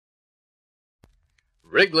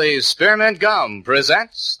Wrigley's Spearmint Gum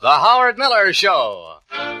presents The Howard Miller Show.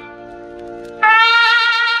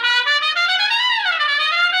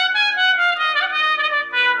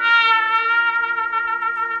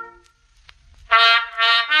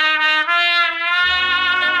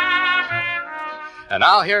 And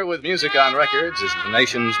now here with music on records is the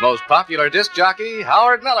nation's most popular disc jockey,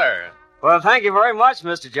 Howard Miller. Well, thank you very much,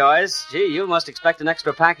 Mr. Joyce. Gee, you must expect an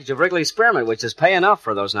extra package of Wrigley Spearmint, which is pay enough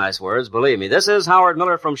for those nice words, believe me. This is Howard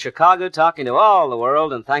Miller from Chicago talking to all the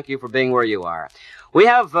world, and thank you for being where you are. We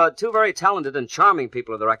have two very talented and charming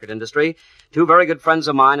people of the record industry, two very good friends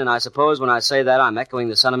of mine, and I suppose when I say that, I'm echoing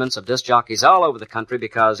the sentiments of disc jockeys all over the country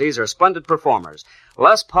because these are splendid performers.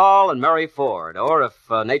 Les Paul and Mary Ford, or if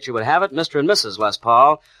nature would have it, Mr. and Mrs. Les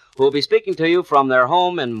Paul, who will be speaking to you from their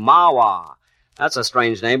home in Mahwah. That's a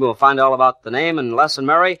strange name. We'll find all about the name and Les and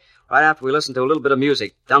Mary right after we listen to a little bit of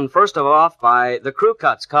music, done first of all by the Crew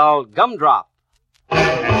Cuts, called Gumdrop.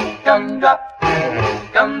 Gumdrop,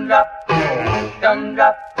 gumdrop,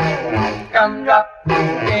 gumdrop, gumdrop.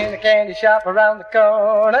 In a candy shop around the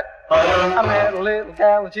corner, I met a little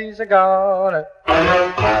gal and she's a goner.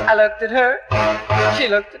 I looked at her, she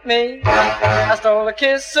looked at me. I stole a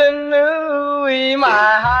kiss and knew my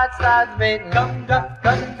heart started beating. Gumdrop,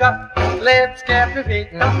 gumdrop, lips kept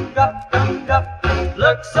repeating. Gumdrop, gumdrop,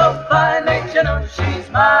 looks so fine, ain't you know she's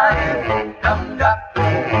mine. Gumdrop,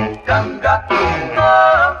 gumdrop, oh,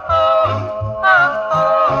 oh, oh,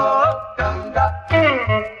 oh, gumdrop,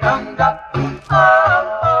 gumdrop, oh, oh,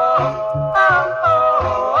 oh,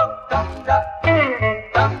 oh, gumdrop,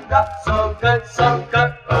 gumdrop, so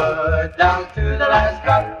good, down to the last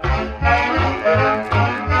drop.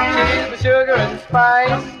 She's my sugar and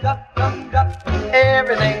spice,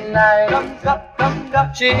 everything nice.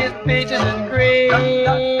 She's the peaches and cream,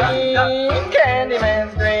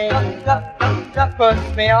 Candyman's dream.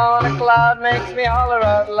 Puts me on a cloud, makes me holler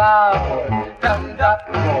out loud. Gumdrop,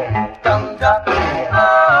 gumdrop, oh,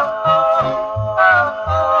 oh, oh,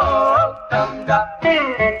 oh, gumdrop,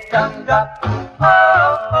 gumdrop, oh, oh,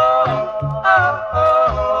 oh,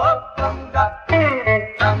 oh, gumdrop,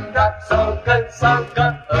 gumdrop, so good,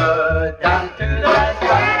 down to the last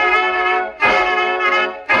drop.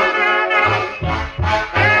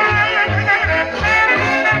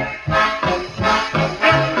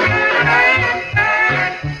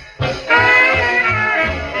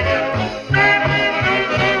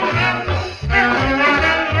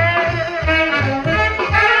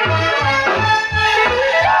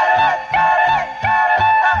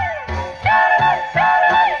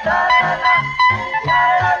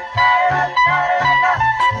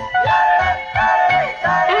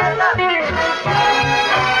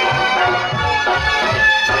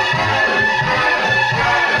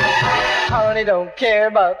 Honey don't care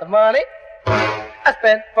about the money I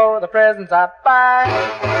spent for the presents I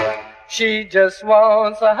buy. She just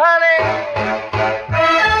wants the honey.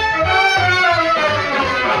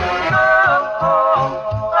 Oh,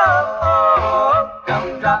 oh, oh, oh,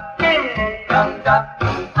 gumdrop, gumdrop,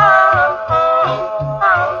 oh, oh,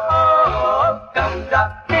 oh, oh,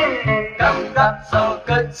 gumdrop, gumdrop,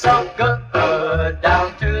 so good, down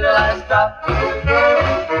to the last drop.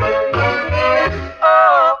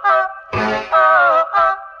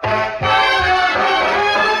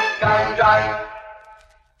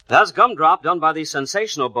 That's Gumdrop, done by the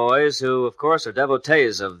Sensational Boys, who, of course, are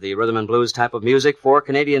devotees of the rhythm and blues type of music. Four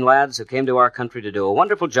Canadian lads who came to our country to do a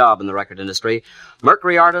wonderful job in the record industry.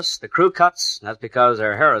 Mercury artists, the Crew Cuts, that's because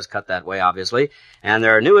their hair is cut that way, obviously, and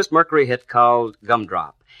their newest Mercury hit called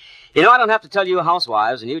Gumdrop. You know, I don't have to tell you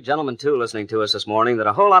housewives, and you gentlemen, too, listening to us this morning, that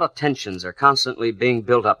a whole lot of tensions are constantly being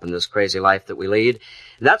built up in this crazy life that we lead.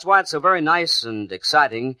 And that's why it's so very nice and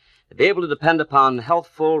exciting to be able to depend upon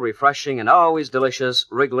healthful, refreshing, and always delicious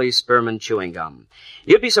Wrigley Spearmint Chewing Gum.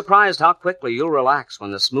 You'd be surprised how quickly you'll relax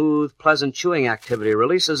when the smooth, pleasant chewing activity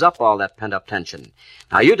releases up all that pent-up tension.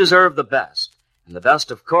 Now, you deserve the best. And the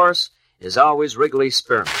best, of course, is always Wrigley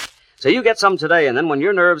Spearmint. So you get some today, and then when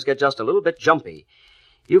your nerves get just a little bit jumpy,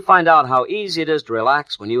 you find out how easy it is to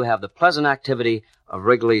relax when you have the pleasant activity of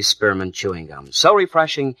Wrigley Spearmint Chewing Gum. So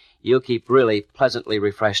refreshing, you'll keep really pleasantly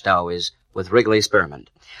refreshed always with Wrigley Spearmint.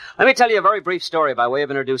 Let me tell you a very brief story by way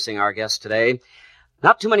of introducing our guest today.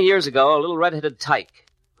 Not too many years ago, a little red-headed tyke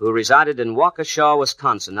who resided in Waukesha,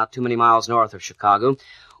 Wisconsin, not too many miles north of Chicago,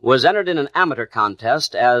 was entered in an amateur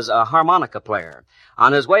contest as a harmonica player.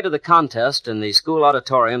 On his way to the contest in the school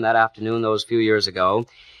auditorium that afternoon those few years ago,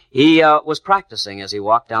 he was practicing as he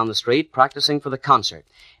walked down the street, practicing for the concert.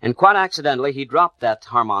 And quite accidentally, he dropped that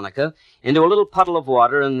harmonica into a little puddle of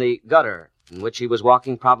water in the gutter in which he was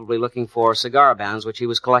walking, probably looking for cigar bands which he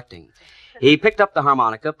was collecting. He picked up the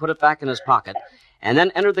harmonica, put it back in his pocket, and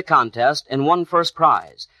then entered the contest and won first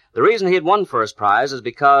prize. The reason he had won first prize is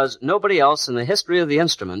because nobody else in the history of the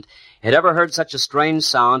instrument had ever heard such a strange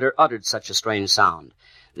sound or uttered such a strange sound.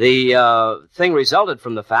 The thing resulted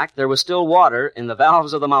from the fact there was still water in the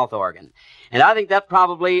valves of the mouth organ. And I think that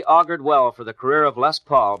probably augured well for the career of Les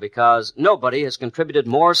Paul, because nobody has contributed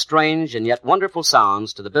more strange and yet wonderful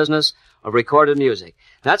sounds to the business of recorded music.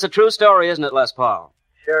 That's a true story, isn't it, Les Paul?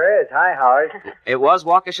 Sure is. Hi, Howard. It was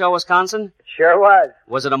Waukesha, Wisconsin? It sure was.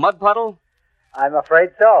 Was it a mud puddle? I'm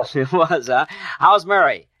afraid so. It was, huh? How's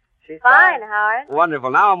Mary? She's Fine, Howard.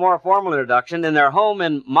 Wonderful. Now a more formal introduction. In their home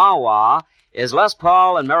in Mahwah is Les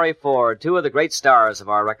Paul and Mary Ford, two of the great stars of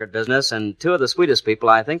our record business and two of the sweetest people,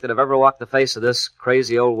 I think, that have ever walked the face of this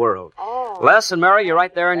crazy old world. Oh. Les and Mary, you're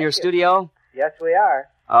right there in your studio? Yes, we are.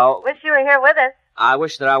 Oh, Wish you were here with us. I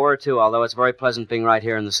wish that I were, too, although it's very pleasant being right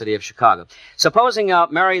here in the city of Chicago. Supposing,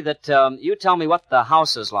 Mary, that you tell me what the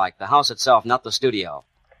house is like, the house itself, not the studio.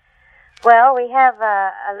 Well, we have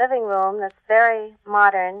a living room that's very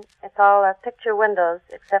modern. It's all picture windows,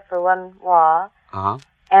 except for one wall. Uh-huh.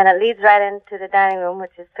 And it leads right into the dining room,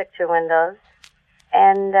 which is picture windows.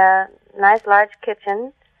 And nice large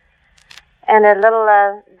kitchen. And a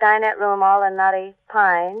little dinette room all in nutty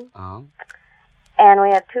pine. Uh-huh. And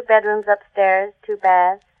we have 2 bedrooms upstairs, 2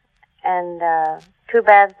 baths, and 2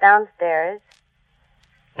 baths downstairs.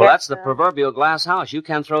 Well, that's the proverbial glass house. You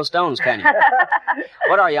can't throw stones, can you?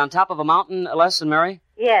 What are you, on top of a mountain, Les and Mary?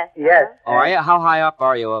 Yes. Yes. Oh, are you? How high up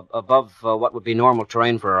are you above what would be normal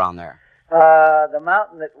terrain for around there? The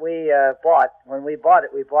mountain that we bought, when we bought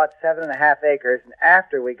it, we bought 7.5 acres, and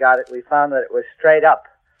after we got it, we found that it was straight up.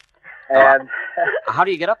 And How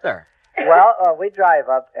do you get up there? well, we drive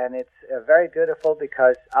up, and it's very beautiful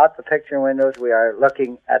because out the picture windows we are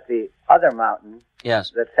looking at the other mountain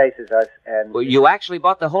Yes. that faces us. And Well, you actually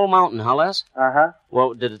bought the whole mountain, huh, Les? uh-huh.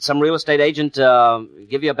 Well, did some real estate agent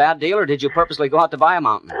give you a bad deal, or did you purposely go out to buy a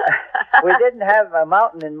mountain? We didn't have a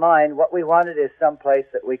mountain in mind. What we wanted is some place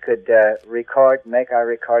that we could record, make our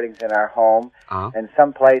recordings in our home, Uh-huh. and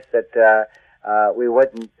some place that we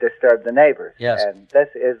wouldn't disturb the neighbors. Yes. And this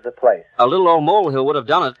is the place. A little old molehill would have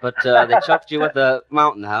done it, but they choked you with the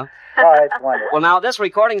mountain, huh? Oh, it's wonderful. Well, now, this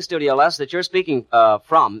recording studio, Les, that you're speaking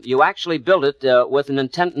from, you actually built it with an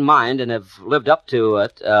intent in mind and have lived up to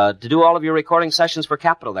it to do all of your recording sessions for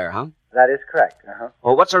Capitol there, huh? That is correct. Uh-huh.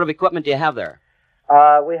 Well, what sort of equipment do you have there?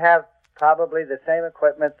 We have probably the same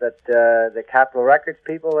equipment that the Capitol Records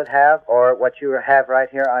people would have, or what you have right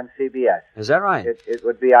here on CBS. Is that right? It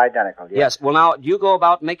would be identical. Yes. Yes. Well, now, do you go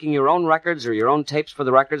about making your own records or your own tapes for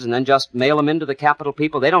the records and then just mail them into the Capitol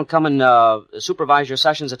people? They don't come and supervise your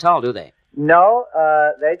sessions at all, do they? No,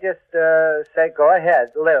 they just say, go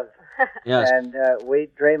ahead, live. Yes. And we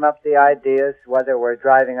dream up the ideas, whether we're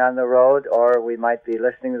driving on the road or we might be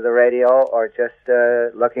listening to the radio or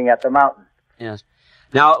just looking at the mountain. Yes.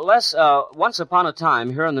 Now, Les, once upon a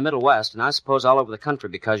time here in the Middle West, and I suppose all over the country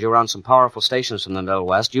because you were on some powerful stations from the Middle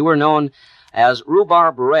West, you were known as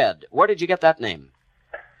Rhubarb Red. Where did you get that name?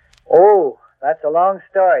 Oh, that's a long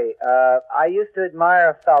story. I used to admire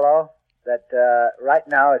a fellow that right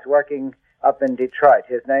now is working up in Detroit.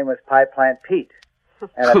 His name was Pie Plant Pete.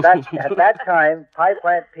 And at that time, Pie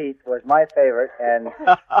Plant Pete was my favorite, and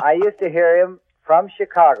I used to hear him from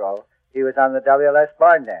Chicago. He was on the WLS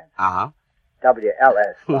Barn Dance. Uh-huh.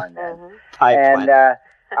 WLS Barn Dance. Pie And Plant.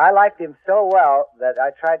 I liked him so well that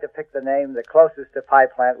I tried to pick the name the closest to Pie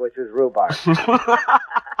Plant, which was Rhubarb.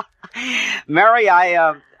 Mary,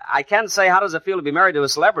 I can't say how does it feel to be married to a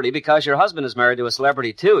celebrity because your husband is married to a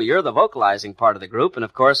celebrity, too. You're the vocalizing part of the group, and,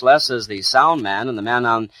 of course, Les is the sound man and the man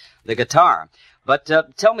on the guitar. But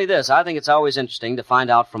tell me this. I think it's always interesting to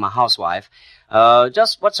find out from a housewife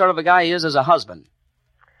just what sort of a guy he is as a husband.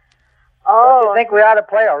 Don't you think we ought to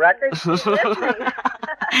play a record?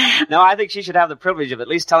 No, I think she should have the privilege of at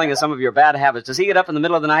least telling us some of your bad habits. Does he get up in the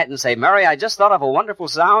middle of the night and say, Mary, I just thought of a wonderful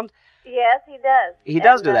sound? Yes, he does. He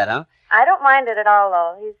does do that, huh? I don't mind it at all,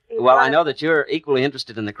 though. He's Well, I know that you're equally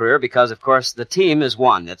interested in the career because, of course, the team is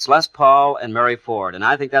one. It's Les Paul and Mary Ford, and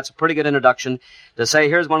I think that's a pretty good introduction to say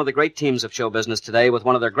here's one of the great teams of show business today with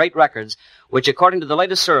one of their great records, which, according to the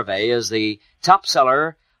latest survey, is the top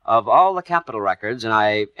seller of all the Capitol records, and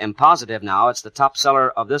I am positive now it's the top seller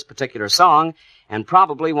of this particular song, and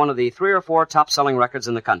probably one of the 3 or 4 top-selling records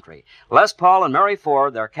in the country. Les Paul and Mary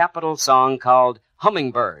Ford, their Capitol song called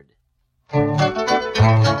Hummingbird.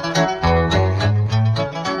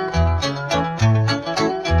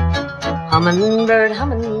 Hummingbird,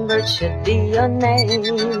 hummingbird should be your name.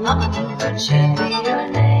 Hummingbird should be your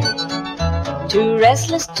name. Too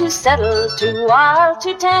restless to settle, too wild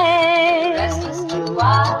to tame. Restless, too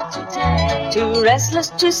wild to tame. Too restless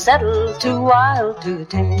to settle, too wild to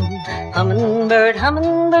tame. Hummingbird,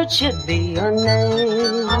 hummingbird should be your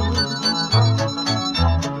name.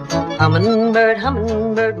 Hummingbird,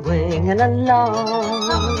 hummingbird winging along.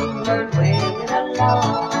 Hummingbird winging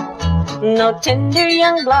along. No tender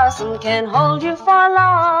young blossom can hold you for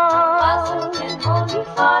long. Blossom can hold you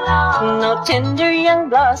for long. No tender young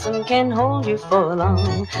blossom can hold you for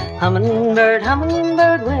long. Hummingbird,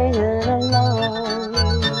 hummingbird winging along.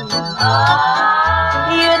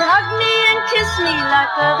 You'd hug me and kiss me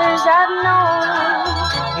like others I've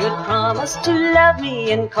known. You'd promise to love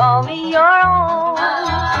me and call me your own.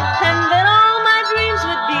 And then all my dreams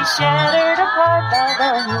would be shattered apart by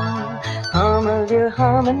the hum of your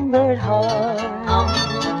hummingbird heart.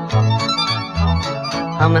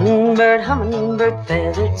 Hummingbird, hummingbird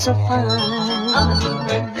feathered so fine.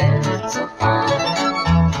 Hummingbird feathered so fine.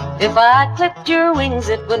 If I clipped your wings,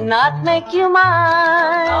 it would not make you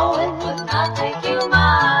mine. No, it would not make you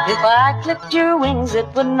mine. If I clipped your wings, it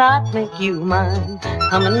would not make you mine.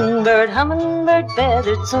 Hummingbird, hummingbird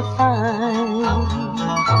feathered so fine.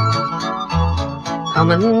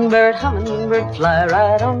 Hummingbird, hummingbird, fly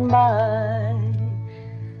right on by.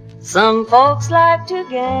 Some folks like to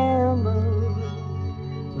gamble,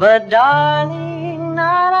 but darling,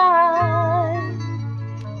 not I.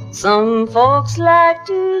 Some folks like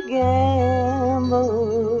to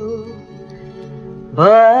gamble,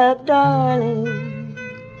 but darling,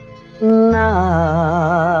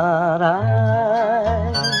 not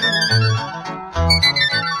I.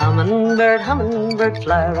 Hummingbird, hummingbird,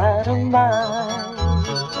 fly right on by.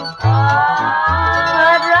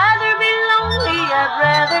 I'd rather be lonely, I'd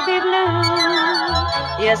rather be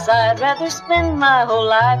blue. Yes, I'd rather spend my whole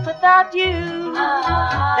life without you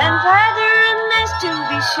than feather a nest to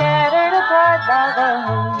be shattered apart by the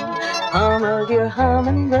hum of your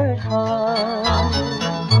hummingbird heart.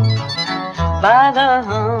 By the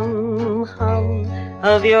hum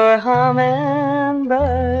of your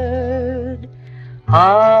hummingbird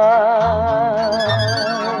heart.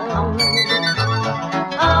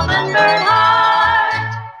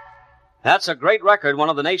 That's a great record, one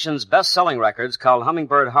of the nation's best-selling records, called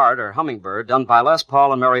Hummingbird Heart, or Hummingbird, done by Les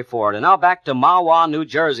Paul and Mary Ford. And now back to Mahwah, New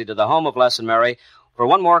Jersey, to the home of Les and Mary, for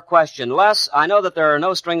one more question. Les, I know that there are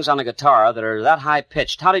no strings on a guitar that are that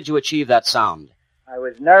high-pitched. How did you achieve that sound? I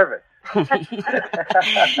was nervous. You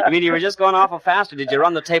mean you were just going awful fast, or did you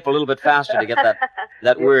run the tape a little bit faster to get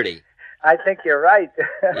that wordy? I think you're right.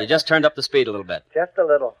 You just turned up the speed a little bit. Just a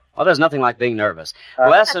little. Well, there's nothing like being nervous.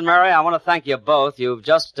 Les and Mary, I want to thank you both. You've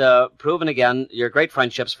just proven again your great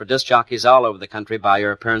friendships for disc jockeys all over the country by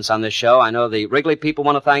your appearance on this show. I know the Wrigley people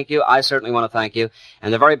want to thank you. I certainly want to thank you.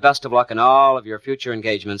 And the very best of luck in all of your future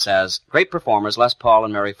engagements as great performers, Les Paul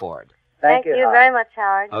and Mary Ford. Thank you very much,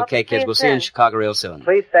 Howard. Okay, kids, we'll see you in Chicago real soon.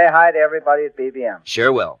 Please say hi to everybody at BBM.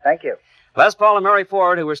 Sure will. Thank you. Les Paul and Mary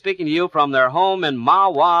Ford, who were speaking to you from their home in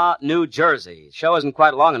Mahwah, New Jersey. The show isn't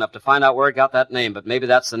quite long enough to find out where it got that name, but maybe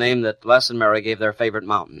that's the name that Les and Mary gave their favorite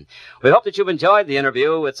mountain. We hope that you've enjoyed the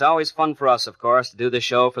interview. It's always fun for us, of course, to do this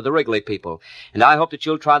show for the Wrigley people. And I hope that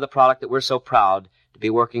you'll try the product that we're so proud to be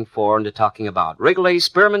working for and to talking about. Wrigley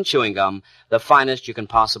Spearmint Chewing Gum, the finest you can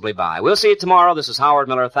possibly buy. We'll see you tomorrow. This is Howard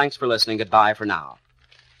Miller. Thanks for listening. Goodbye for now.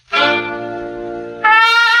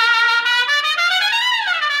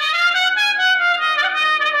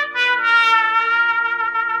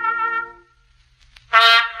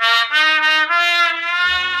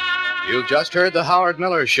 You've just heard The Howard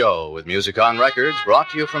Miller Show with music on records brought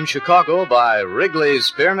to you from Chicago by Wrigley's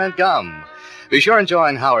Spearmint Gum. Be sure and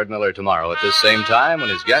join Howard Miller tomorrow at this same time when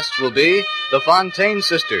his guests will be the Fontaine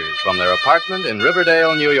Sisters from their apartment in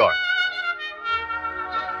Riverdale, New York.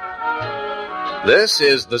 This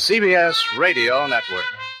is the CBS Radio Network.